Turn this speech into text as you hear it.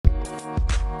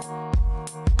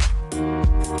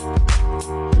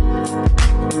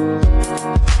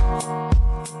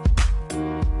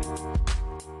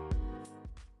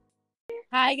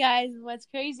Hi guys, what's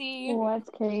crazy? What's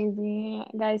crazy?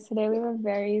 Guys, today we have a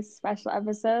very special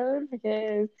episode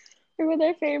because we're with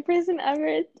our favorite person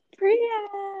ever, Priya.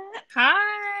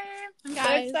 Hi, I'm so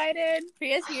Guys. excited.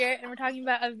 Priya's here, and we're talking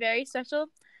about a very special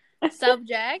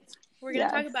subject. We're gonna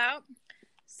talk Yes. about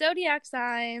zodiac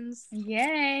signs.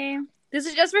 Yay. This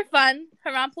is just for fun.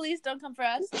 Haram police, don't come for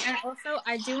us. And also,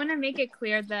 I do want to make it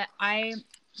clear that I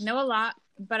know a lot,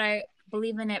 but I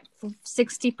believe in it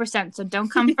 60%. So don't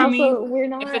come for me Also, we're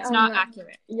not if it's not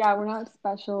accurate. Yeah, we're not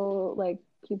special like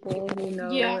people who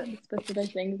know Yeah.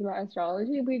 specific things about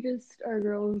astrology. We just are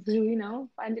girls who,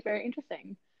 find it very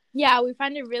interesting. Yeah, we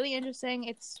find it really interesting.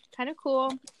 It's kind of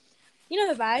cool. You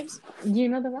know the vibes. You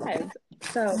know the vibes.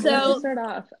 So let's just start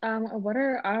off. What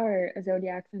are our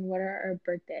zodiacs and what are our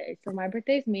birthdays? So my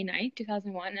birthday is May 9th,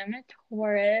 2001. I'm a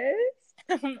Taurus.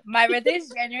 My birthday is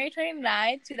January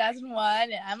 29th,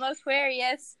 2001, and I'm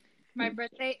Aquarius. My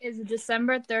birthday is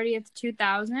December 30th,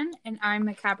 2000, and I'm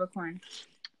a Capricorn.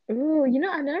 Ooh,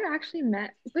 I've never actually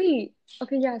met. Wait,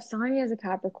 okay, yeah, Sonia is a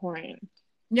Capricorn.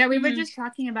 Yeah, we were just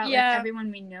talking about like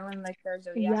everyone we know and like their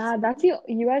zodiacs. Yeah,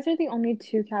 you guys are the only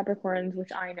two Capricorns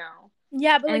which I know.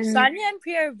 Yeah, but like Sonia and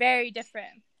Priya are very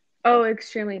different. Oh,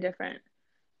 extremely different.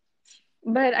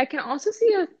 But I can also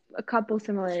see a couple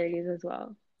similarities as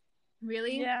well.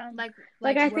 Really? Yeah.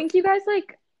 Like I think you guys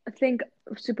like think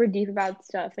super deep about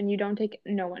stuff and you don't take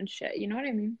no one's shit. You know what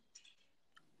I mean?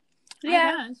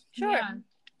 Yeah, sure. Yeah.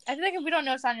 I feel like if we don't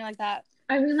know Sonia like that.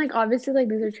 I mean, like, obviously, like,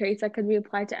 these are traits that could be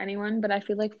applied to anyone, but I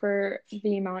feel like for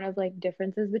the amount of, like,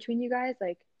 differences between you guys,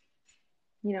 like,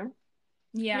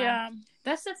 Yeah.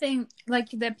 That's the thing, like,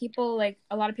 that people, like,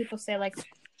 a lot of people say, like,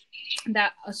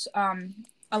 that,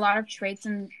 a lot of traits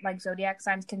and, like, zodiac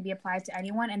signs can be applied to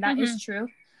anyone, and that is true.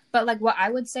 But, like, what I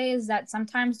would say is that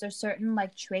sometimes there's certain,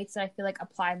 like, traits that I feel like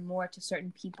apply more to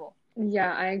certain people.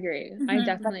 Yeah, I agree. I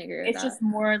definitely agree with that. It's just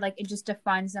more, like, it just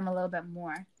defines them a little bit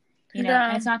more. You know,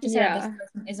 and it's not to say that this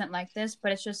person isn't like this,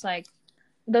 but it's just like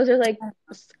those are like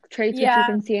traits which you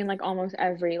can see in like almost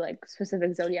every like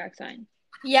specific zodiac sign.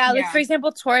 Yeah, like for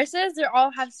example, Tauruses, they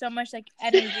all have so much like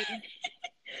energy.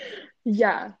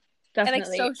 Yeah, definitely. And,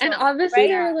 like, social,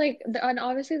 and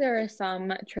obviously there are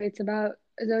some traits about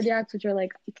zodiacs which are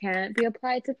like can't be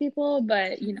applied to people,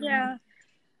 but you know. Yeah.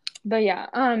 But yeah,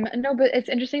 no, but it's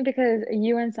interesting because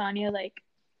you and Sonia like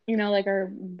are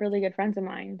really good friends of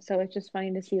mine. So it's just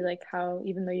funny to see like how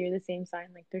even though you're the same sign,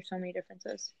 like there's so many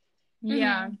differences.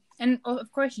 Yeah. And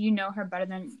of course you know her better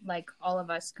than like all of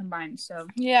us combined. So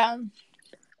yeah.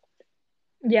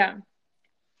 Yeah.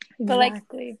 But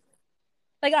exactly.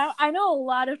 Like I know a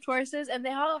lot of Tauruses and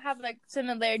they all have like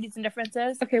similarities and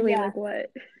differences. Okay, wait, like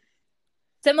what?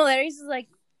 Similarities is like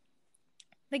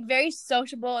very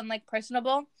sociable and like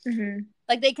personable.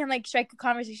 Like they can like strike a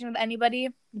conversation with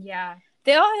anybody. Yeah.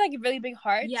 They all have, like, really big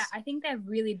hearts. Yeah, I think they have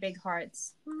really big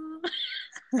hearts.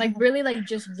 Like, really, like,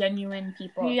 just genuine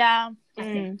people. Yeah. I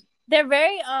think. They're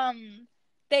very,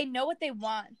 they know what they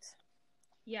want.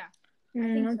 Yeah.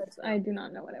 I do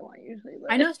not know what I want usually.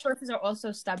 But... I know Tauruses are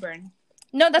also stubborn.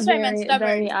 No, that's what I meant, stubborn.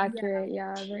 Very accurate,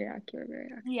 very accurate.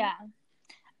 Yeah.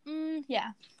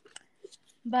 Yeah.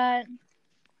 But...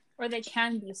 Or they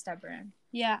can be stubborn.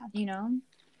 Yeah. You know?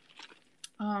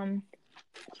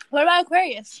 What about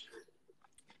Aquarius?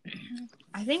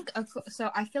 I think so.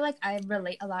 I feel like I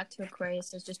relate a lot to Aquarius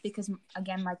just because,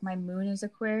 again, like my moon is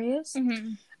Aquarius.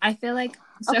 I feel like.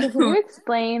 Okay, can you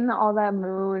explain all that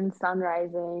moon, sun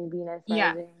rising, Venus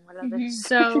rising, whatever?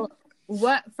 So,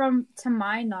 to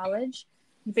my knowledge,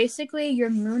 basically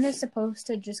your moon is supposed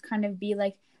to just kind of be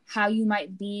like how you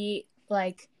might be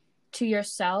like to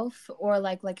yourself, or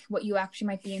like what you actually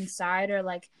might be inside, or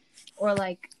like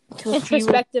to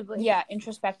introspectively.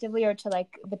 Introspectively, or to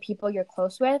like the people you're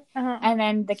close with. And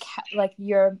then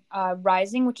your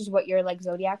rising, which is what your like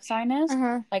zodiac sign is,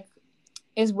 like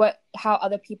is how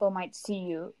other people might see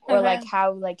you, or like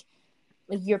how like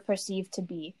you're perceived to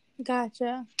be.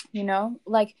 Gotcha. You know,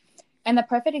 like, and the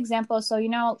perfect example,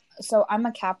 so I'm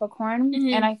a Capricorn,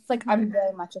 and I feel like I'm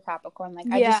very much a Capricorn. Like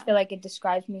I just feel like it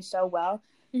describes me so well.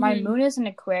 My moon is an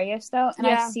Aquarius though, and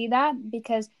I see that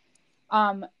because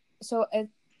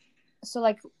so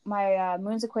like my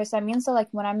moon's Aquarius, that means that like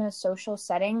when I'm in a social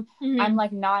setting, I'm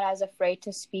like not as afraid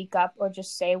to speak up or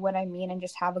just say what I mean and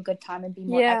just have a good time and be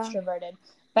more extroverted.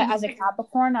 But as a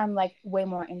Capricorn, I'm like way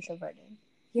more introverted.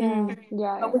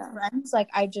 But with friends, like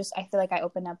I feel like I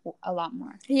open up a lot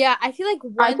more. Yeah, I feel like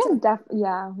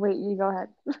wait, you go ahead.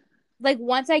 Like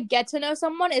once I get to know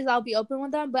someone, I'll be open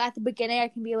with them. But at the beginning, I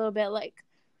can be a little bit like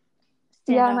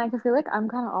Yeah, and like I feel like I'm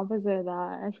kind of opposite of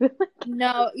that. I feel like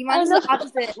no, Iman's the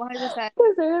opposite, 100%.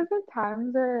 Because there have been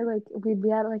times where like we'd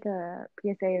be at like a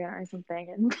PSA event or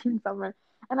something in summer,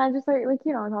 and I just like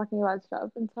you know talking about stuff,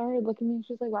 and Sarah would look at me and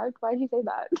she's like, why'd you say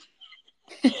that?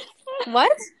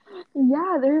 What?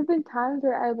 Yeah, there have been times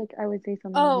where I would say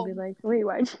something and you'd be like, wait,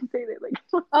 why'd you say that? Like,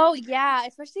 oh yeah,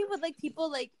 especially with like people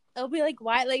like it'll be like,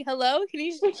 why, like, hello, can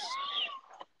you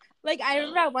like, I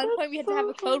remember at one point we had to have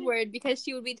a code word because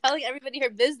she would be telling everybody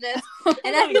her business,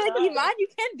 and I'd be like, Iman, you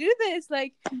can't do this,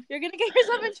 like, you're gonna get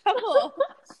yourself in trouble.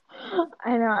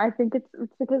 I know, I think it's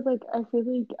because like I feel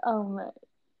like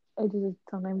I just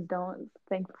sometimes don't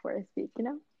think before I speak, you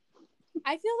know?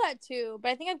 I feel that too, but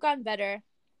I think I've gotten better.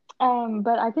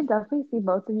 But I can definitely see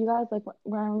both of you guys. Like,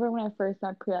 remember when I first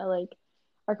met Priya, like,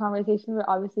 our conversations were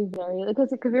obviously very, like,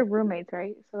 because we're roommates,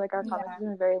 right? So, like, our conversations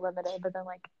were very limited. But then,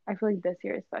 like, I feel like this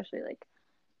year especially, like,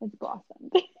 it's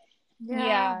blossomed.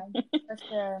 Yeah, for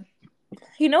sure.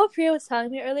 You know what Priya was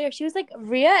telling me earlier? She was like,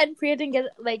 Ria and Priya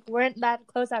weren't that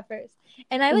close at first.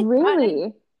 And I, like,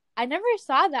 really? I never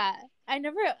saw that. I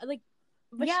never, like,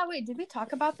 yeah, wait, did we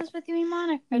talk about this with you,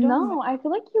 Iman? I don't know. I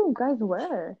feel like you guys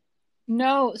were.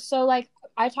 No, so like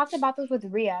I talked about this with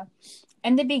Ria.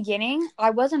 In the beginning,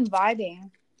 I wasn't vibing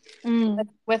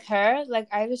with her. Like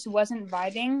I just wasn't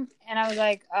vibing, and I was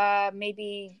like,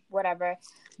 maybe whatever.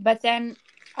 But then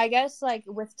I guess like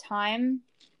with time,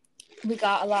 we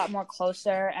got a lot more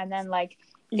closer, and then like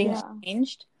things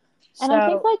changed. And I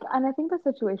think the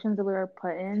situations that we were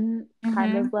put in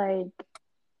kind of like,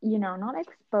 you know, not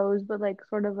exposed, but like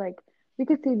sort of like we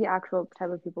could see the actual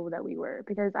type of people that we were,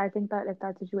 because I think that if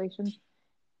that situation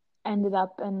ended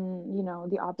up in, you know,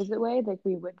 the opposite way, like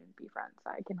we wouldn't be friends.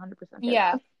 I can 100% say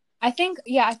that. I think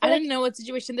I don't know what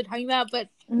situation they're talking about, but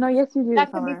no, yes you do.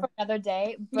 That could be for another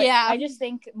day. But I just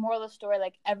think moral of the story,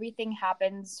 like everything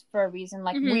happens for a reason.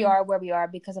 Like we are where we are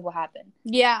because of what happened.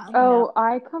 Yeah. Oh, you know?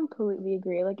 I completely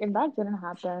agree. Like if that didn't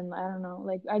happen, I don't know.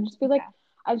 Like I just feel like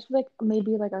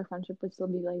maybe like our friendship would still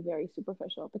be like very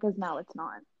superficial, because now it's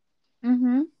not.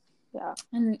 Yeah.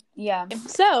 And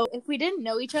so if we didn't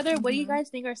know each other, what do you guys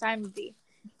think our sign would be,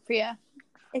 Priya?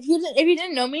 If you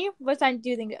didn't know me, what sign do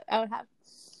you think I would have?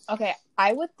 Okay,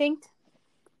 I would think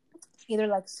either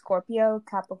like Scorpio,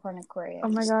 Capricorn, Aquarius. Oh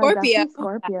my god,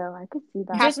 Scorpio. I could see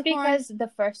that. Just because the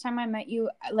first time I met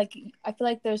you, like I feel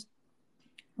like there's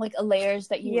like layers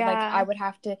that you like. I would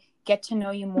have to get to know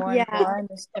you more and more, and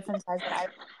there's different sides that I.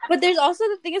 But there's also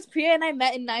the thing is, Priya and I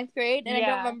met in 9th grade, and I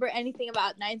don't remember anything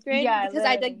about 9th grade because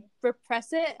I like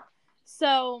repress it.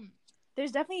 So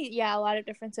there's definitely a lot of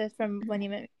differences from when you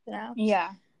met me to now.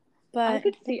 Yeah. But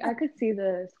I could see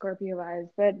the Scorpio vibes,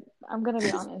 but I'm gonna be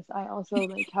honest, I also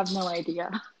like have no idea.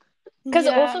 Because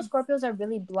also Scorpios are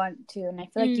really blunt too, and I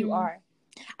feel like you are.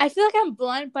 I feel like I'm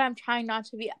blunt, but I'm trying not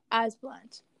to be as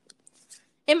blunt.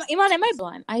 Iman, am I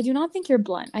blunt? I do not think you're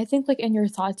blunt. I think like in your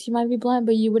thoughts you might be blunt,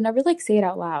 but you would never like say it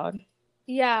out loud.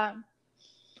 Yeah.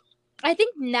 I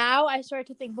think now I start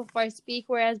to think before I speak,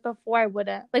 whereas before I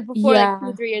wouldn't. Like before, like 2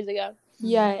 or 3 years ago.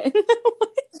 Yeah.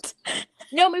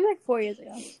 No, maybe like 4 years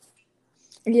ago.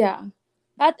 Yeah.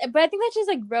 But I think that's just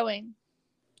like growing.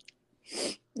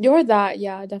 You're that,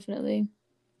 yeah, definitely.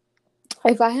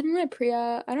 If I hadn't met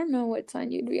Priya, I don't know what sign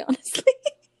you'd be, honestly.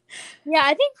 Yeah,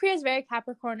 I think Priya's very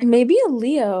Capricorn. Maybe a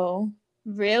Leo.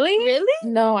 Really?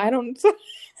 No, I don't.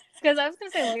 Because I was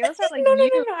gonna say Leos are like no,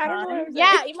 I don't know.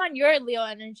 Yeah, Iman, you're Leo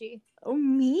energy. Oh,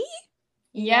 me?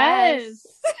 Yes.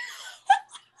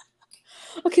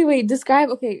 Okay, wait. Describe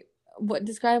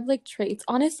like traits?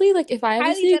 Honestly, like if I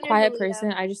ever see a quiet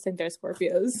person, I just think they're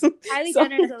Scorpios. Kylie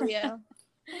Jenner's a Leo.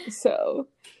 So,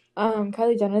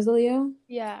 Kylie Jenner's a Leo.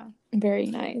 Yeah. Very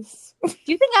nice. Do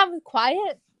you think I'm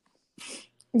quiet?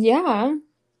 Yeah.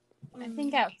 I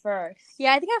think at first.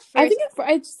 Yeah, I think at first. At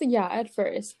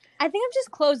first. I think I'm just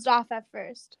closed off at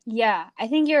first. Yeah, I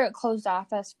think you're closed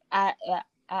off at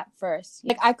first.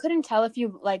 Like I couldn't tell if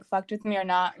you like fucked with me or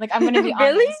not. Like I'm gonna be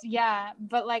really? honest. Yeah,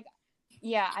 but like,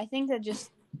 yeah, I think that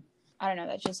just, I don't know.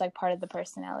 That's just like part of the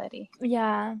personality.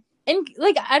 Yeah, and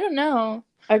like I don't know.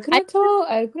 I couldn't tell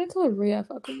if Ria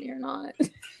fucked with me or not.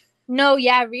 No,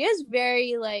 yeah, Ria's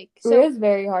very like. Ria's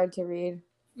very hard to read.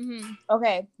 Mm-hmm.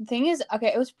 Okay, the thing is,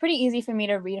 it was pretty easy for me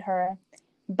to read her,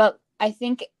 but I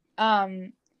think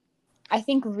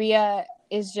Ria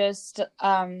is just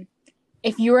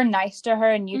if you were nice to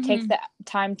her and you take the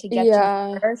time to get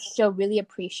to her, she'll really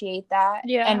appreciate that.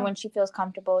 Yeah. And when she feels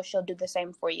comfortable, she'll do the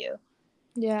same for you.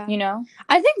 Yeah. You know?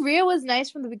 I think Ria was nice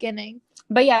from the beginning.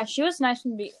 But yeah, she was nice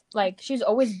from she's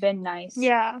always been nice.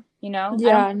 Yeah. You know?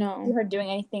 Yeah, I don't see her doing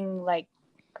anything like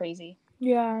crazy.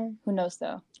 Yeah. Who knows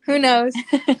though? Who knows?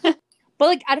 But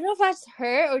like, I don't know if that's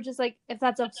her or just like if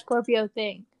that's a Scorpio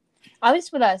thing. At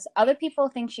least with us, other people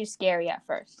think she's scary at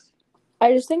first.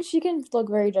 I just think she can look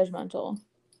very judgmental.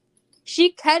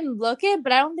 She can look it,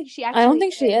 but I don't think she actually. I don't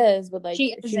think she is, but like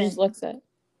She she just looks it.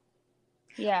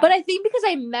 Yeah. But I think because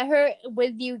I met her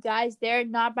with you guys there,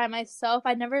 not by myself,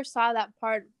 I never saw that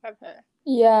part of her.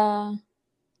 Yeah.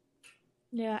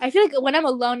 Yeah, I feel like when I'm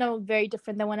alone, I'm very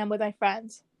different than when I'm with my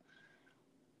friends.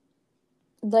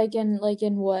 Like in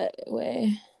what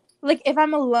way? Like if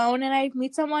I'm alone and I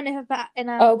meet someone,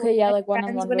 like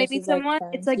one-on-one when I meet someone,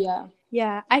 friends. it's like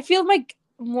yeah, I feel like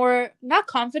more not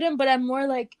confident, but I'm more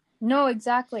like no,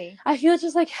 exactly. I feel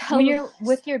just like when you're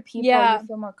with your people, you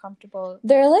feel more comfortable.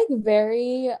 They're like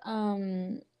very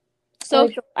social.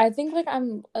 Like, I think like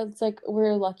it's like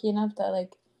we're lucky enough that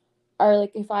like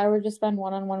if I were to spend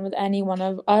one-on-one with any one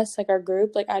of us, like our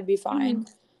group, like I'd be fine.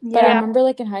 But I remember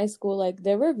like in high school, like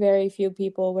there were very few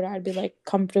people where I'd be like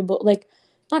comfortable, like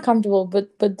not comfortable, but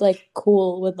like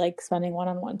cool with like spending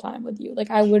one-on-one time with you.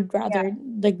 Like I would rather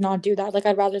like not do that. Like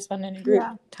I'd rather spend any group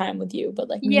time with you, but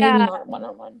like maybe not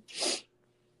one-on-one.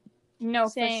 No,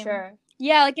 same. for sure.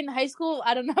 Yeah, like in high school,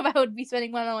 I don't know if I would be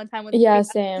spending one-on-one time with you. Yeah,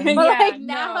 same. But like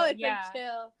now it's like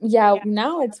chill. Yeah,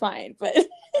 now it's fine, but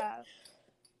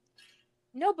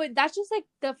no, but that's just like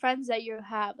the friends that you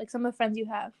have, like some of the friends you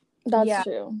have. That's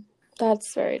true.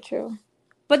 That's very true.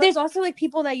 But there's also like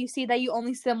people that you see that you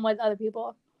only see them with other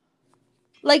people.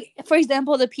 Like for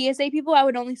example, the PSA people, I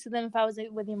would only see them if I was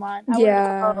with Iman.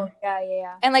 Yeah.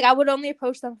 And like I would only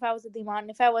approach them if I was with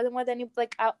Iman. If I wasn't with any,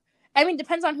 like I mean,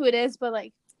 depends on who it is, but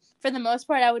like for the most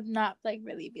part, I would not like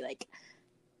really be like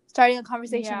starting a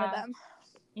conversation with them.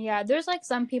 Yeah, there's like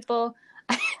some people.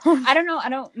 I don't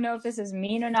know if this is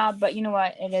mean or not, but you know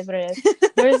what? It is what it is.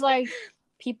 There's like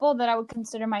people that I would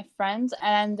consider my friends,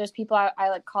 and there's people I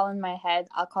like call in my head.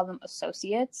 I'll call them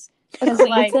associates.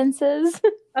 Acquaintances.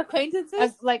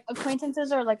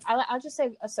 Acquaintances, or like I'll just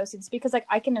say associates because like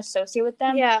I can associate with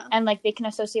them, and like they can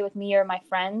associate with me or my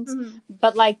friends,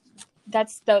 but like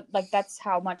that's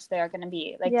how much they are gonna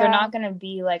be. Like they're not gonna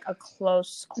be like a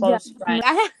close friend.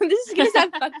 This is gonna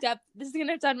sound fucked up. This is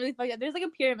gonna sound really fucked up. There's like a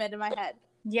pyramid in my head.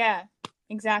 Yeah,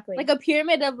 exactly. Like a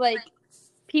pyramid of like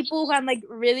people who I'm like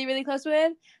really really close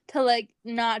with to like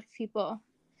not people.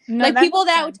 No, like people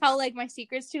that I would tell like my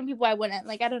secrets to and people I wouldn't.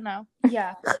 Like I don't know.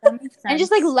 Yeah, that makes sense. And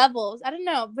just like levels. I don't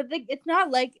know, but like it's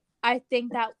not like I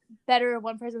think that better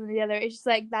one person than the other. It's just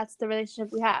like that's the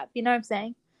relationship we have. You know what I'm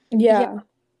saying? Yeah.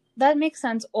 That makes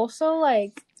sense. Also,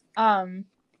 like,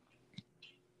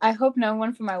 I hope no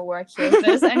one from my work hears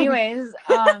this. Anyways,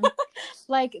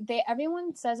 like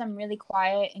everyone says I'm really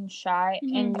quiet and shy,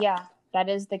 and that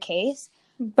is the case.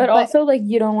 But also, like,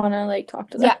 you don't want to like talk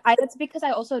to them. Yeah, it's because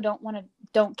I also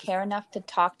don't care enough to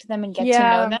talk to them and get to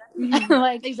know them.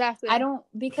 Like exactly. I don't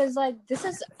because like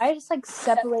I just like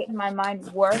separate in my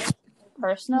mind work.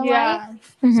 Personal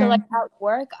life. So like at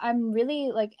work I'm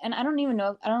really like, and I don't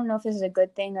know if this is a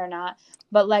good thing or not,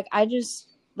 but like I just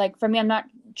like for me I'm not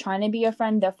trying to be a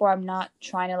friend, therefore I'm not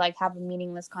trying to like have a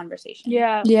meaningless conversation.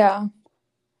 No, definitely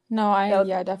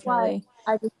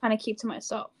I just kind of keep to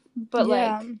myself, but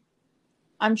like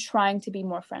I'm trying to be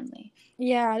more friendly.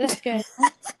 That's good.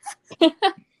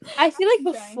 I feel like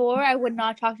before I would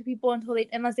not talk to people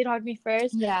unless they talk to me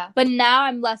first, but now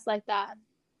I'm less like that.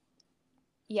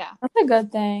 Yeah. That's a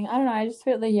good thing. I don't know. I just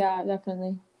feel like,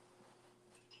 definitely.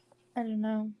 I don't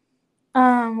know.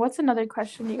 What's another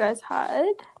question you guys had?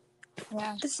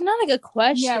 Yeah. This is not like a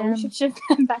question. Yeah, we should shift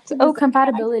back to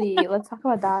compatibility. Let's talk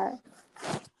about that.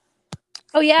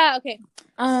 Oh, yeah. Okay.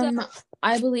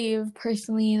 I believe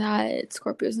personally that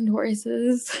Scorpios and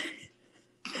Tauruses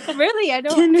really? I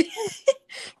don't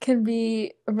can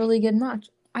be a really good match.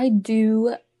 I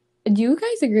do. Do you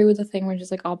guys agree with the thing where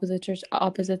just like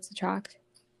opposites attract?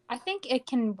 I think it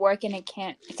can work and it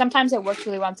can't. Sometimes it works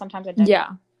really well and sometimes it doesn't. Yeah.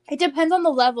 It depends on the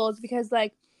levels because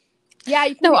like, you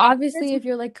can obviously if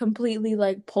you're like completely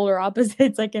like polar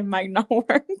opposites, like it might not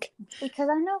work. Because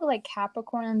I know like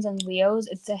Capricorns and Leos,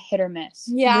 it's a hit or miss.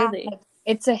 Yeah. Really. Like,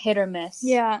 it's a hit or miss.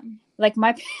 Yeah. Like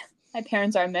my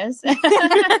parents are a miss. Peace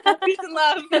and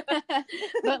love.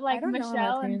 But like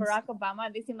Michelle and Barack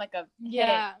Obama, they seem like a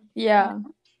hit. Yeah.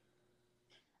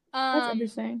 That's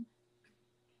interesting.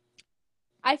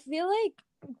 I feel like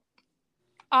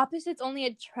opposites only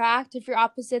attract if you're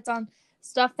opposites on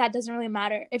stuff that doesn't really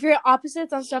matter. If you're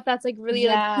opposites on stuff that's like really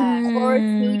core to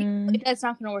you, that's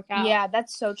not gonna work out. Yeah,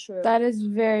 that's so true. That is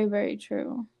very, very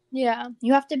true. Yeah.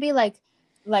 You have to be like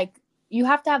you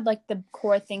have to have like the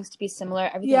core things to be similar.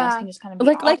 Everything else can just kind of be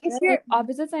like if you're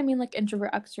opposites, I mean like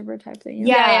introvert extrovert type thing.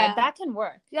 Yeah, that can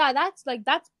work. Yeah, that's like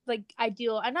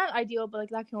ideal. And not ideal, but like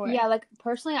that can work. Yeah, like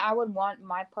personally, I would want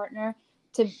my partner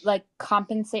to like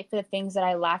compensate for the things that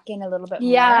I lack in a little bit more.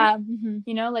 Yeah,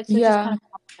 you know, like so it's just kind of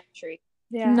complementary.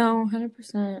 Yeah, no,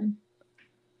 100%,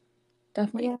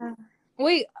 definitely. Yeah.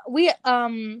 We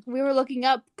were looking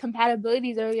up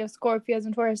compatibilities earlier of Scorpios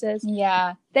and Tauruses.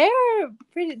 Yeah,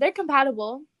 they're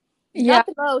compatible. Yeah, not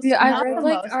the most. Yeah, I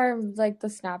read like the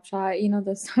Snapchat, you know,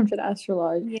 the Snapchat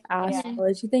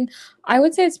astrology thing. I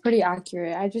would say it's pretty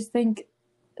accurate. I just think,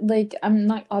 like, I'm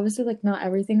not obviously like not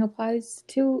everything applies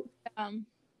to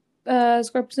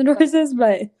Scorpios and Tauruses,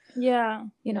 but yeah,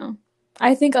 you know,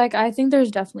 I think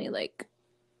there's definitely like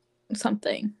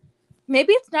something.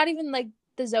 Maybe it's not even like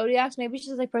the zodiacs. Maybe it's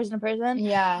just like person to person.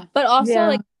 Yeah, but also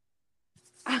like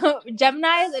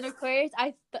Geminis and Aquarius.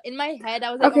 In my head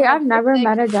I was like, okay, I've never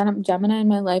met a Gemini in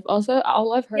my life. Also,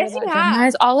 all I've heard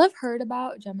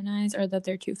about Geminis are that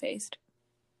they're two-faced.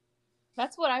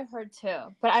 That's what I've heard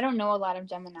too, but I don't know a lot of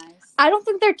Geminis. I don't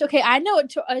think they're okay. I know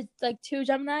like two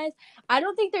Geminis. I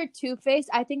don't think they're two-faced.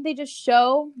 I think they just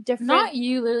show different. Not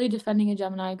you literally defending a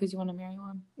Gemini because you want to marry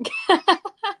one.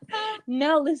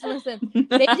 No, listen.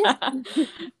 They just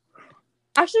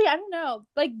actually, I don't know.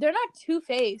 Like they're not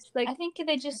two-faced. Like I think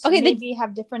they just maybe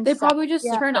have different. They probably just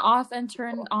turn off and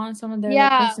turn on some of their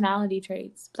like, personality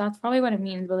traits. That's probably what it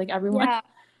means. But like everyone. Yeah.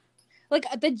 Like,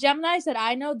 the Geminis that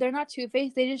I know, they're not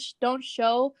two-faced. They just don't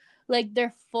show, like,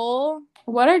 their full...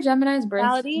 What are Gemini's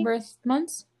birth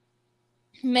months?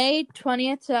 May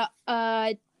 20th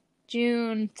to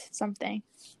June something.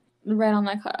 Right on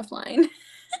that cutoff line.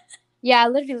 Yeah,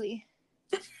 literally.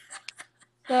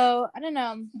 So, I don't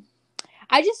know.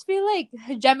 I just feel like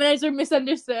Geminis are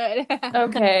misunderstood.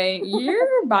 Okay,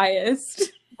 you're biased.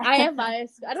 I am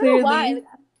biased. I don't know why. Like,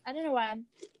 I don't know why.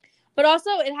 But also,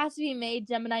 it has to be May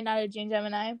Gemini, not a June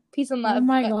Gemini. Peace and love. Oh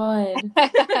my god.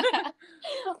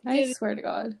 I swear to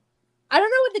God. I don't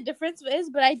know what the difference is,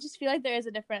 but I just feel like there is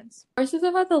a difference. Horses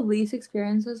I've had the least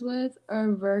experiences with are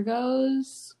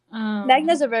Virgos.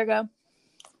 Magna's a Virgo.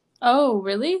 Oh,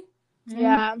 really?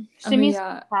 Yeah. Simi's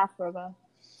half Virgo.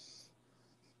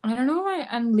 I don't know why.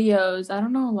 And Leos. I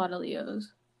don't know a lot of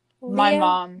Leos. My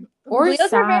mom. Or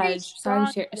Sagittarius.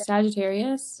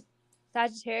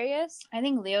 Sagittarius. I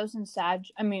think Leos and Sag,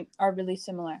 are really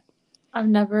similar. I've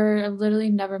literally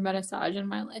never met a Sag in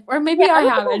my life. Or maybe I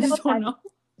have. I just don't know.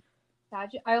 Sag,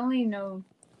 I only know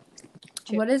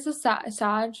 2. What is the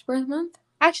Sag birth month?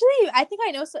 Actually, I think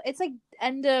I know. So it's like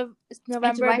end of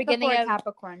November, right beginning of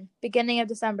Capricorn, beginning of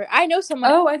December. I know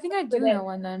someone. Oh, I think I do know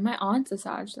one then. My aunt's a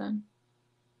Sag then.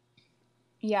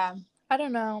 Yeah, I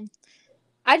don't know.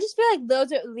 I just feel like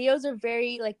Leos are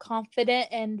very like confident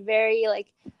and very like.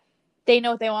 They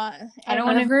know what they want.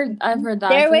 I've heard that.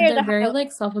 They're very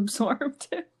like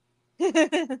self-absorbed.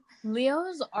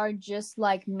 Leos are just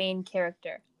like main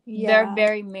character. Yeah. They're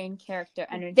very main character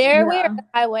energy. They're way the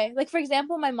highway. Like for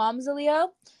example, my mom's a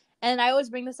Leo, and I always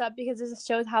bring this up because this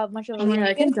shows how much of a Leo.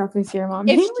 I can definitely see your mom.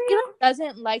 If she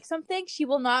doesn't like something, she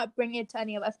will not bring it to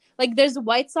any of us. Like there's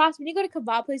white sauce. When you go to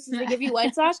kebab places, they give you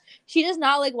white sauce. She does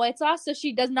not like white sauce, so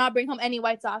she does not bring home any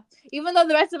white sauce, even though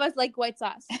the rest of us like white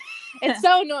sauce. It's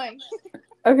so annoying.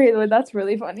 Okay, well, that's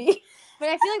really funny. But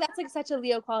I feel like that's like such a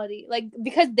Leo quality, like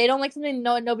because they don't like something,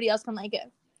 nobody else can like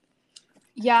it.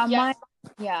 Yeah.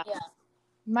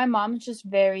 My mom's just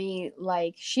very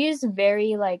like she's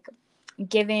very like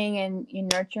giving and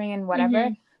nurturing and whatever.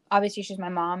 Mm-hmm. Obviously, she's my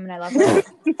mom and I love her,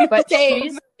 but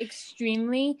she's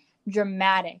extremely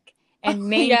dramatic and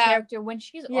main character. When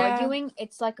she's arguing,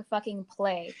 it's like a fucking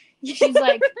play. She's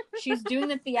like she's doing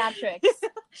the theatrics.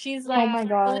 She's like, oh my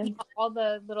god, all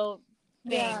the little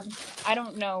things. Yeah. I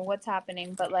don't know what's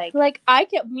happening, but like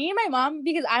me and my mom,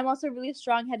 because I'm also really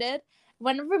strong-headed.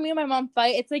 Whenever me and my mom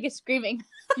fight, it's like a screaming.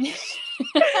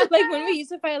 Like when we used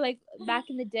to fight, like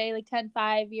back in the day, like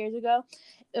 5 years ago,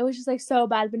 it was just like so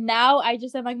bad. But now I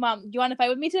just am like, Mom, do you want to fight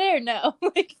with me today or no?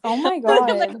 Like, oh my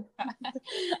god.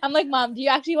 I'm like, Mom, do you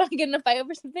actually want to get in a fight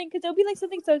over something? Because it'll be like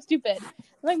something so stupid. I'm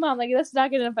like, Mom, like let's not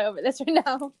get in a fight over this right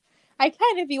now. I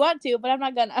can if you want to, but I'm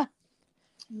not gonna.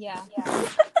 Yeah.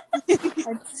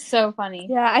 It's so funny.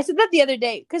 Yeah, I said that the other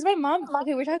day because my mom.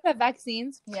 Okay, we're talking about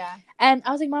vaccines. Yeah, and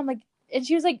I was like, Mom, like. And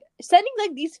she was like sending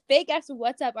like these fake ass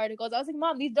WhatsApp articles. I was like,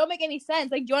 Mom, these don't make any sense.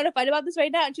 Like, do you want to fight about this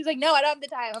right now? And she was like, No, I don't have the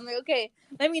time. I'm like, okay,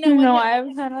 let me know. No, I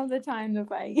don't have the time to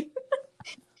fight.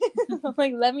 I'm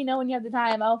like, let me know when you have the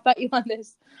time. I'll fight you on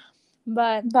this.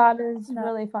 But that is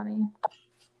really funny.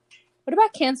 What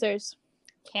about cancers?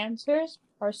 Cancers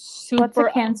are super. What's a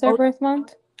Cancer birth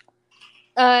month?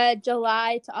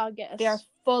 July to August. They are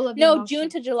full of no emotion. June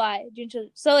to July.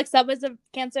 So like Sub is a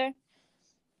Cancer.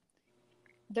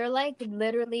 They're like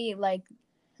literally like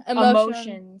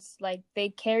emotions. Like they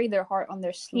carry their heart on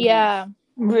their sleeve. Yeah.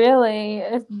 Really?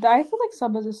 I feel like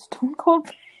Sub is a stone cold.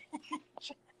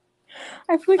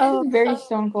 I feel like she's very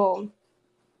stone cold.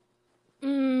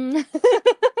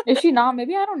 Is she not?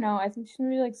 Maybe, I don't know. I think she's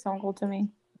maybe like stone cold to me.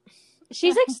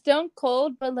 She's like stone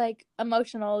cold, but like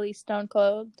emotionally stone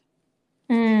cold.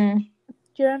 Do you know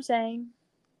what I'm saying?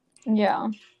 Yeah.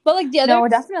 But like the other. No,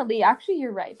 definitely. Actually,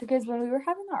 you're right. Because when we were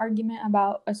having an argument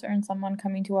about a certain someone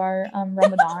coming to our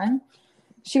Ramadan,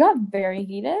 she got very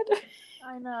heated.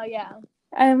 I know, yeah.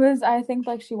 And I think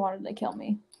like she wanted to kill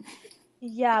me.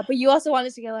 Yeah, but you also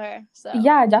wanted to kill her. So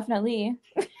yeah, definitely.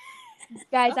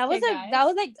 Guys, I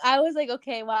was like,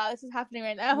 okay, wow, this is happening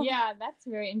right now. Yeah, that's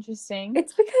very interesting.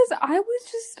 It's because I was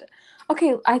just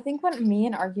okay. I think when me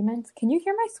in arguments, can you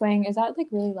hear my swing? Is that like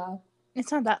really loud?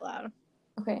 It's not that loud.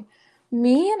 Okay,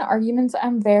 me in arguments,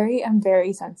 I'm very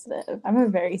sensitive. I'm a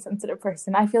very sensitive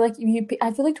person. I feel like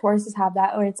Tauruses have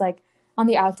that, where it's like on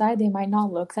the outside they might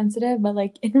not look sensitive, but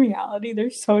like in reality they're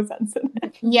so sensitive.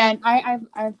 Yeah, and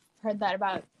I've heard that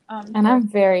about. And I'm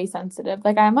very sensitive.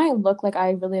 Like I might look like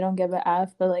I really don't give a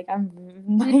F, but like I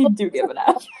do give an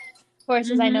F.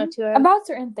 Horses, I know too. About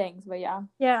certain things, but yeah.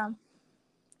 Yeah.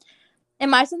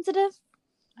 Am I sensitive?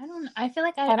 I feel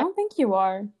like I don't think you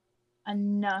are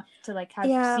enough to like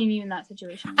have seen you in that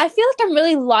situation. I feel like I'm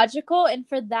really logical, and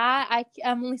for that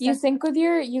I'm only you think with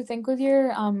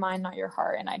your mind, not your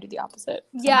heart, and I do the opposite.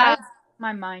 Yeah.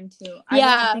 My mind too. Yeah.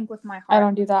 I don't think with my heart. I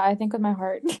don't do that. I think with my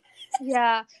heart.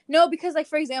 Yeah. No, because like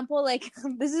for example, like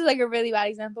this is like a really bad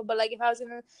example, but like if I was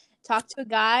gonna talk to a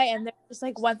guy and there's just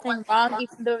like one thing wrong,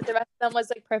 even though the rest of them was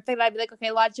like perfect, I'd be like,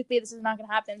 okay, logically this is not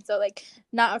gonna happen, so like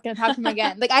not gonna talk to him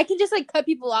again. Like I can just like cut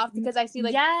people off because I see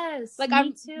like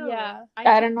me too. Yeah.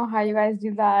 I don't know how you guys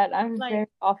do that. I'm like, very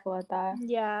awful at that.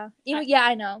 Yeah.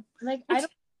 I know. Like I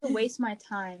don't to waste my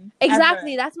time.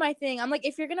 Exactly, that's my thing. I'm like,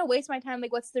 if you're gonna waste my time,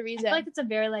 like what's the reason? I feel like it's a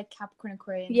very like Capricorn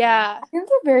Aquarian thing. I think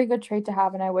it's a very good trait to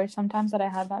have, and I wish sometimes that I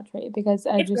had that trait because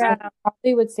I just like,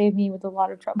 probably would save me with a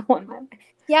lot of trouble in my life.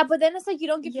 Yeah, but then it's like you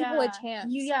don't give people a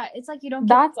chance. It's like you don't.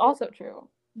 That's also true.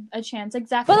 A chance,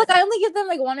 exactly. But like I only give them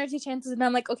like one or two chances, and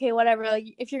I'm like, okay, whatever.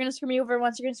 Like if you're gonna screw me over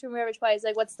once, you're gonna screw me over twice.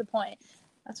 Like, what's the point?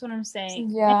 That's what I'm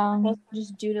saying. Yeah.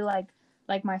 Just due to like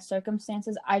my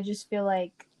circumstances, I just feel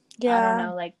like I don't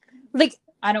know, like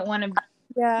I don't want to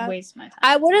waste my time.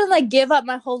 I wouldn't like give up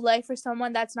my whole life for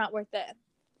someone that's not worth it.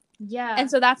 Yeah.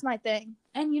 And so that's my thing.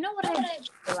 And you know what I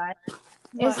realized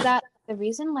is that the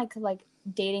reason like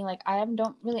dating, like I'm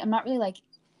not really like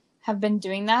have been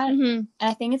doing that. Mm-hmm. And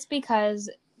I think it's because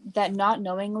that not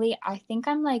knowingly, I think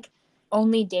I'm like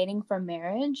only dating for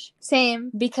marriage.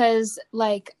 Same. Because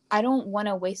like I don't want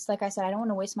to waste, like I said, I don't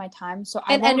want to waste my time. So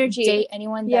I won't energy. date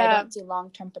anyone that I don't see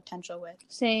long-term potential with.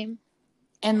 Same.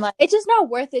 And like it's just not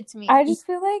worth it to me. I just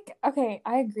feel like, okay,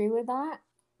 I agree with that,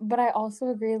 but I also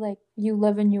agree like you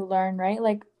live and you learn, right?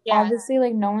 Like obviously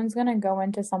like no one's gonna go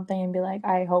into something and be like,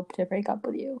 I hope to break up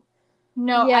with you.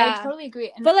 No, I totally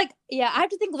agree. But like I have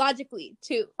to think logically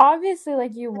too. Obviously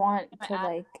like you want to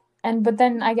like, but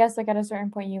then I guess like at a certain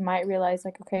point you might realize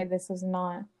like, okay, this is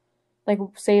not like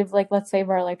let's save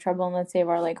our like trouble and let's save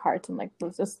our like hearts and like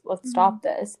let's stop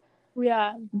this.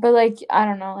 Yeah. But like I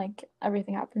don't know, like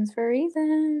everything happens for a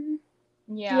reason.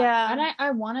 Yeah. And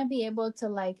I want to be able to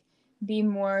like be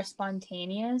more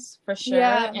spontaneous for sure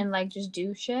and like just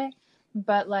do shit.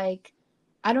 But like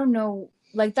I don't know,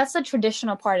 like that's the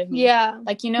traditional part of me. Yeah.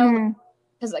 Like you know,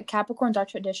 because like Capricorns are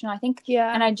traditional, I think.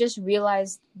 Yeah. And I just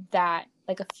realized that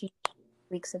like a few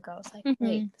weeks ago. I was like,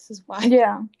 wait, this is why.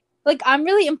 Yeah. Like I'm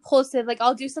really impulsive. Like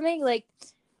I'll do something like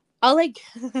I'll like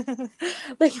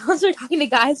like I'll start talking to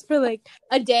guys for like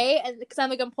a day, and because I'm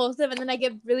like impulsive, and then I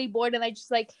get really bored and I just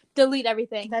like delete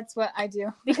everything. That's what I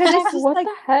do because it's just what like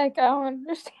the heck, I don't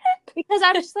understand. Because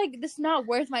I'm just like, this is not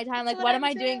worth my time. Like what am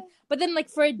I doing? But then like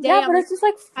for a day, but it's just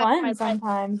like fun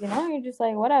sometimes, you know. You're just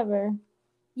like whatever.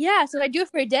 Yeah, so I do it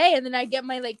for a day, and then I get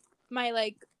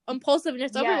my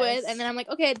impulsiveness over with, and then I'm like,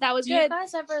 okay, that was good. Do you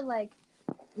guys ever like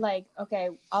okay,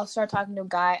 I'll start talking to a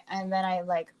guy, and then I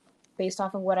like, based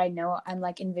off of what I know, I'm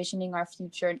like envisioning our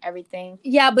future and everything.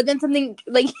 Yeah, but then something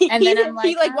like he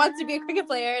wants to be a cricket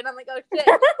player, and I'm like, oh shit.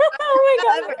 Oh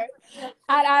my god.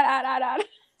 Add.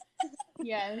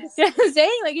 Yes. You know what I'm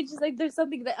saying? Like it's just like there's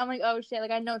something that I'm like, oh shit,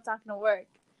 like I know it's not gonna work.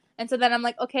 And so then I'm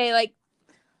like, okay, like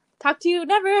talk to you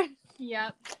never.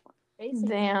 Yep. Basically.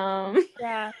 Damn.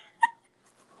 Yeah.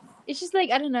 It's just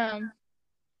like I don't know.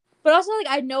 But also like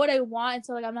I know what I want, and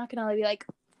so like I'm not gonna be like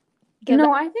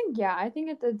No, I think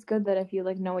it's good that if you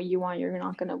like know what you want, you're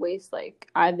not gonna waste like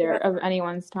either of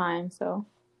anyone's time. So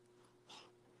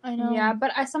I know. Yeah,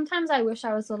 but I sometimes wish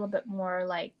I was a little bit more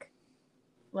like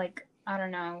I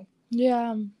don't know.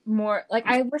 Yeah. More like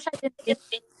I wish I didn't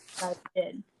think I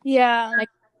did. Yeah. Like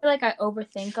I feel like I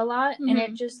overthink a lot, and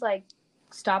it just like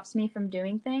stops me from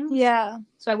doing things. Yeah.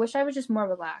 So I wish I was just more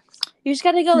relaxed. You just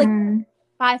gotta go like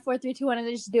 5, 4, 3, 2, 1, and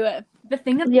then just do it. The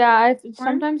thing of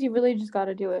sometimes you really just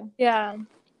gotta do it. Yeah.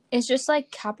 It's just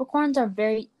like Capricorns are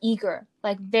very eager,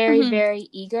 like very, very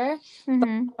eager, but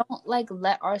we don't like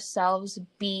let ourselves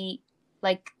be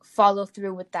like follow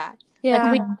through with that.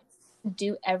 Yeah. Like we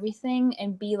do everything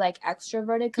and be like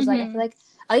extroverted because like I feel like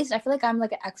at least I feel like I'm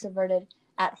like an extroverted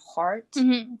at heart,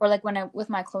 or like when I'm with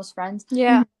my close friends.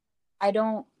 Yeah. I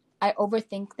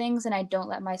overthink things and I don't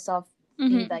let myself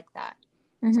be like that.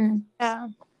 Yeah.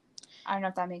 I don't know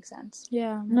if that makes sense.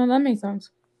 Yeah. No, that makes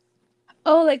sense.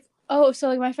 So like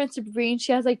my friend Sabrine,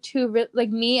 she has like two, like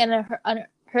me and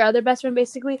her other best friend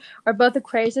basically are both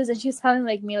Aquariuses, and she's telling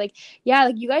like me like, yeah,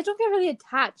 like you guys don't get really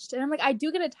attached, and I'm like, I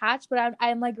do get attached, but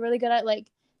I'm like really good at like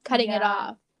cutting it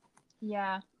off.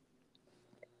 Yeah.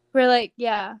 We're like,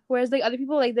 yeah. Whereas like other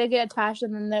people, like they get attached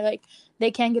and then they're like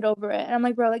they can't get over it, and I'm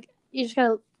like, bro, like you just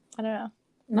gotta, I don't know.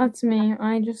 That's me.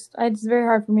 It's very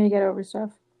hard for me to get over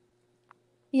stuff.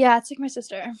 Yeah, it's like my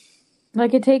sister.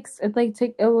 Like it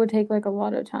would take like a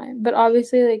lot of time, but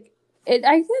obviously like I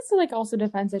guess it like also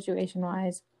depends situation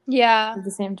wise. Yeah. At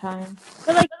the same time,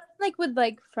 but like with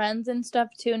like friends and stuff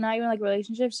too, not even like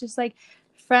relationships, just like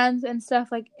friends and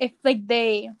stuff. Like if like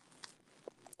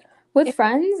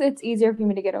friends, it's easier for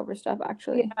me to get over stuff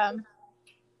actually. Yeah.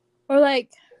 Or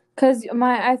like, cause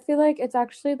I feel like it's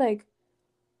actually like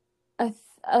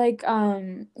like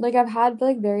I've had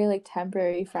like very like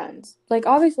temporary friends. Like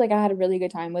obviously like I had a really good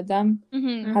time with them.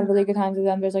 Had really good times with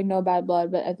them. There's like no bad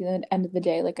blood, but at the end of the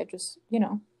day, like I just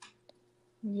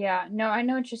Yeah, no, I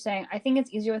know what you're saying. I think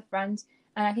it's easier with friends,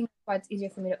 and I think that's why it's easier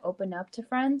for me to open up to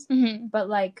friends. But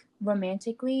like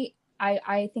romantically,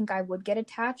 I think I would get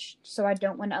attached, so I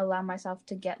don't want to allow myself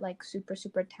to get like super,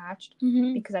 super attached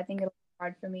because I think it'll be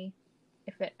hard for me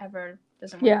if it ever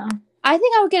doesn't work. Yeah. I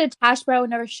think I would get attached, but I would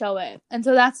never show it. And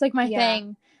so that's like my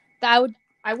thing. That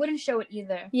I wouldn't show it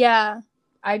either. Yeah.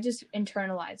 I just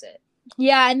internalize it.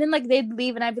 Yeah, and then like they'd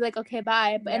leave and I'd be like, okay,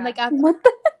 bye. But and like after what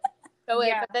the show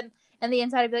it, but then and the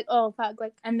inside I'd be like, oh fuck,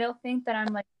 like, and they'll think that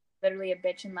I'm like literally a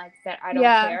bitch and like that I don't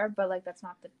care, but like that's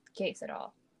not the case at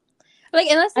all. Like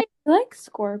unless I feel like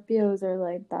Scorpios are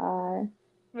like that.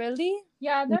 Really?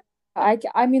 Yeah,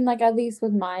 I mean like at least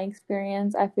with my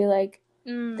experience, I feel like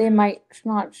they might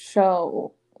not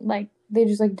show, like they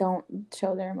just like don't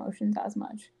show their emotions as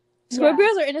much.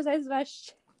 Scorpios are indecisive as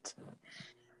shit.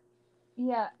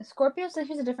 Yeah, Scorpios,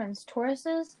 here's the difference.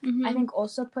 Tauruses, I think,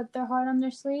 also put their heart on their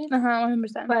sleeve.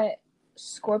 100%. But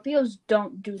Scorpios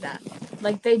don't do that.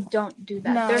 Like, they don't do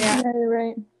that. No, They're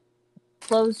right.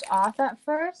 Closed off at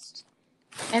first.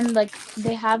 And, like,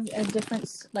 they have a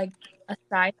different, like, a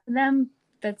side to them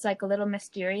that's, like, a little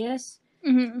mysterious.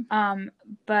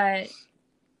 But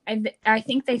I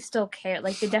think they still care.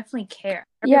 Like, they definitely care.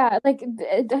 Yeah, like,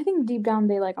 I think deep down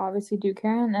they, like, obviously do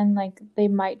care. And like, they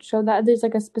might show that. There's,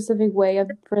 like, a specific way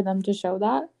for them to show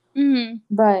that.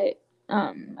 But,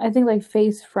 I think, like,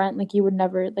 face front, like, you would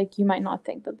never, like, you might not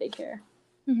think that they care.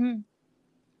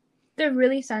 They're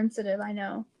really sensitive, I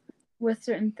know, with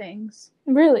certain things.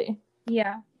 Really?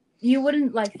 Yeah. You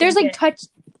wouldn't, like... There's, like, touch.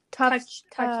 Like,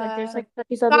 there's, like...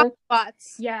 touchy subject?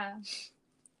 Spots. Yeah.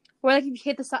 Where, like, if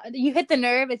you hit the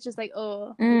nerve, it's just like,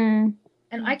 oh.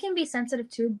 And I can be sensitive,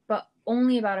 too, but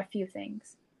only about a few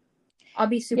things. I'll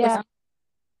be super sensitive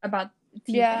about a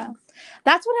few things.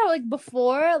 That's what I, like,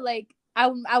 before, like, I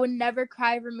would never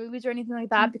cry for movies or anything like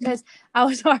that because I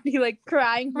was already, like,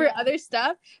 crying for other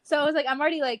stuff. So I was like, I'm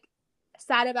already, like,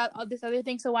 sad about all this other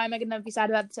thing, so why am I going to be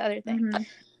sad about this other thing?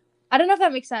 I don't know if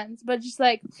that makes sense, but just,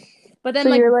 like, but then, so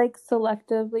like... you're, like,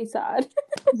 selectively sad.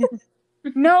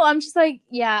 No, I'm just like,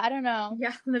 yeah, I don't know.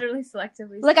 Yeah, literally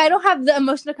selectively. Like, I don't have the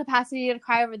emotional capacity to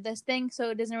cry over this thing, so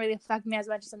it doesn't really affect me as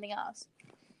much as something else.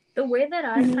 The way that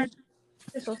I kind of,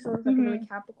 this also is like a really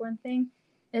Capricorn thing,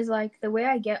 is like the way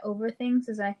I get over things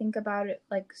is I think about it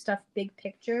like stuff big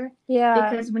picture. Yeah.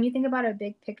 Because when you think about a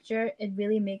big picture, it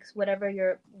really makes whatever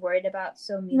you're worried about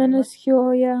so meaningless.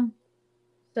 Minuscule, yeah.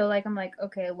 So like I'm like,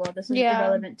 okay, well this is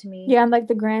irrelevant to me. Yeah, and like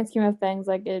the grand scheme of things,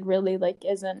 like it really like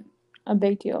isn't a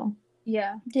big deal.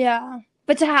 Yeah. Yeah.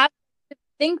 But to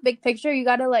think big picture, you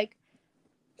gotta like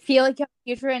feel like you have a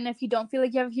future, and if you don't feel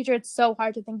like you have a future, it's so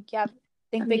hard to think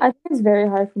big. I think it's very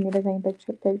hard for me to think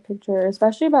big picture,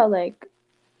 especially about like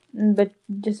but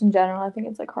just in general, I think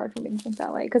it's like hard for me to think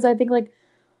that way because I think like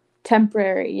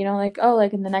temporary, you know, like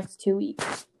like in the next 2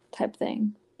 weeks type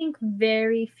thing. I think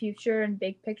very future and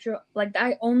big picture, like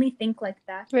I only think like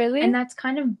that. Really? And that's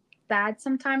kind of bad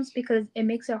sometimes because it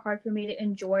makes it hard for me to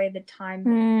enjoy the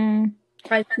time.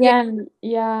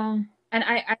 Yeah. And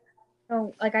I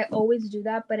know, like I always do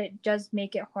that, but it does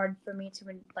make it hard for me to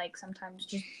like sometimes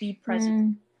just be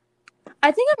present.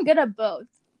 I think I'm good at both.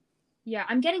 Yeah,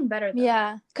 I'm getting better though.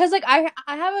 Yeah, because like I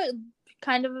have a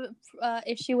kind of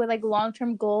issue with like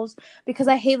long-term goals because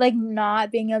I hate like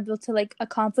not being able to like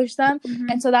accomplish them,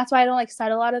 and so that's why I don't like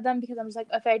set a lot of them because I'm just like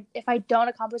if I don't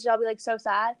accomplish it, I'll be like so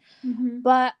sad.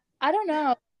 But I don't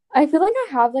know. I feel like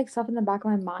I have like stuff in the back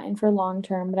of my mind for long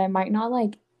term, but I might not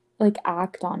like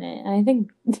act on it. And I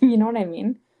think you know what I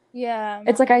mean? Yeah.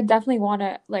 It's like I definitely want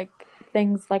to like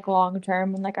things like long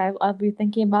term and like I'll be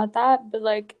thinking about that, but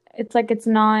like it's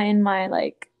not in my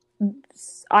like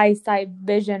eyesight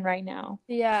vision right now.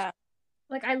 Yeah.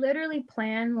 Like I literally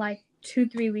plan like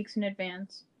 2-3 weeks in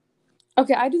advance.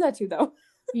 Okay, I do that too though.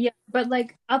 Yeah, but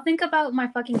like I'll think about my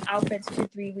fucking outfits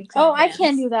 2-3 weeks. Oh, I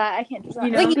can't do that. I can't do that.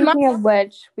 You know? Like, speaking of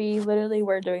which, we literally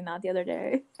were doing that the other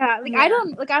day. Yeah, like I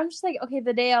don't like. I'm just like okay,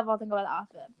 the day of I'll think about the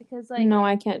outfit because like no,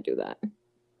 I can't do that.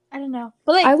 I don't know,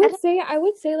 but like I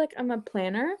would say like I'm a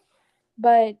planner,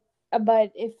 but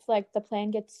if like the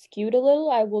plan gets skewed a little,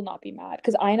 I will not be mad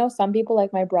because I know some people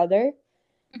like my brother.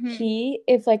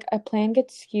 If like a plan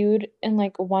gets skewed in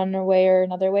like one way or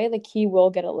another way, like he will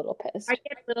get a little pissed. I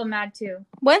get a little mad too.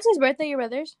 When's his birthday, your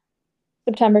brother's?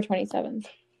 September 27th.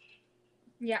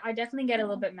 Yeah, I definitely get a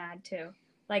little bit mad too.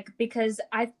 Like because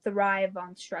I thrive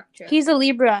on structure. He's a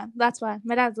Libra. That's why.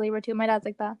 My dad's a Libra too. My dad's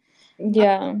like that.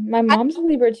 Yeah, my mom's a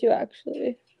Libra too,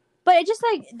 actually. But it just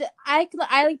like I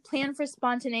like plan for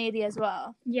spontaneity as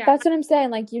well. Yeah, that's what I'm saying.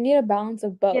 Like you need a balance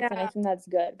of both, and I think that's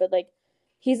good. But like,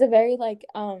 he's a very like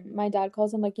my dad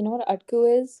calls him like, you know what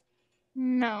Utku is?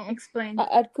 No, explain.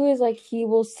 Utku is like he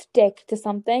will stick to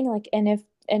something like, and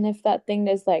if that thing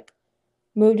is like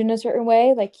moved in a certain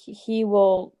way, like he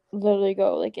will literally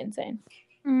go like insane.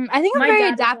 I think I'm very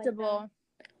adaptable.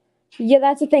 Yeah,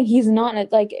 that's the thing. He's not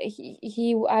like I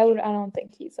don't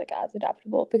think he's like as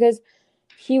adaptable because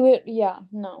he would. Yeah,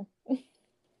 no.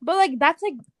 But like that's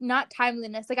like not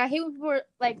timeliness. Like I hate when people are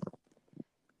like,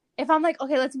 if I'm like,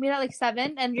 okay, let's meet at like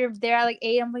 7 and you're there at like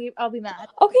 8, I'm like, I'll be mad.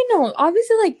 Okay, no,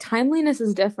 obviously like timeliness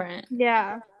is different.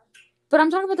 Yeah. But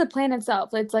I'm talking about the plan itself.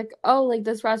 It's like, oh, like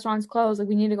this restaurant's closed, like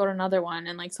we need to go to another one,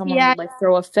 and like someone would like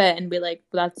throw a fit and be like,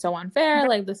 that's so unfair,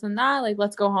 like this and that, like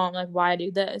let's go home, like why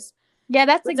do this? Yeah,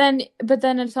 that's like but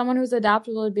then if someone who's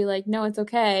adaptable would be like, no, it's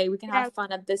okay, we can have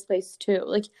fun at this place too.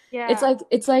 Like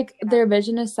it's like their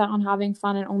vision is set on having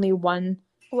fun in only one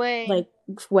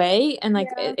way, and like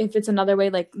if it's another way,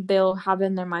 like they'll have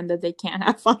in their mind that they can't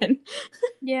have fun.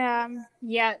 Yeah,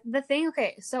 the thing,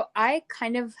 okay, so I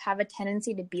kind of have a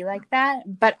tendency to be like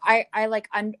that, but I like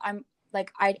I'm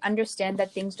like I understand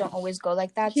that things don't always go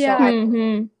like that, so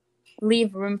I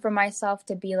leave room for myself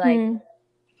to be like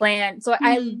plan. So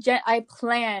I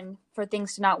plan for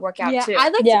things to not work out too. I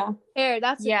like to prepare.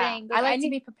 That's the thing. Like, I like to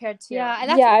be prepared too. Yeah,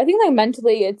 and I think like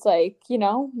mentally, it's like, you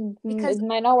know, because it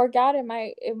might not work out. It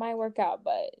might work out,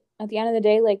 but at the end of the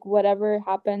day, like whatever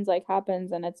happens, like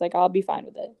happens, and it's like I'll be fine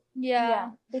with it.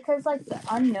 Yeah, because like the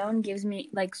unknown gives me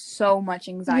like so much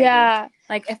anxiety. Yeah,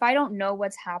 like if I don't know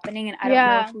what's happening and I don't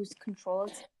know whose control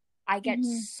it's, I get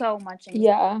so much anxiety.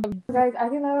 Yeah, guys, I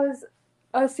think that was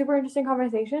a super interesting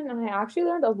conversation, and I actually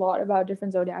learned a lot about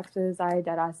different zodiacs because I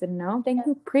deadass didn't know. Thank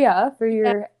you, Priya, for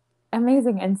your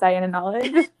amazing insight and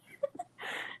knowledge.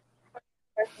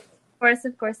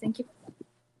 Of course, thank you.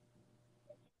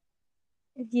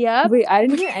 Yep. Wait, I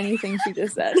didn't hear anything she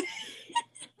just said.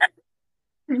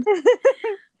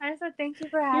 I said thank you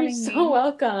for having me. You're so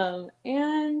welcome.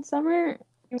 And Summer,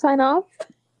 sign off.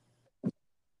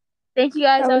 Thank you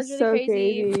guys. That was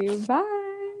really so crazy. Bye.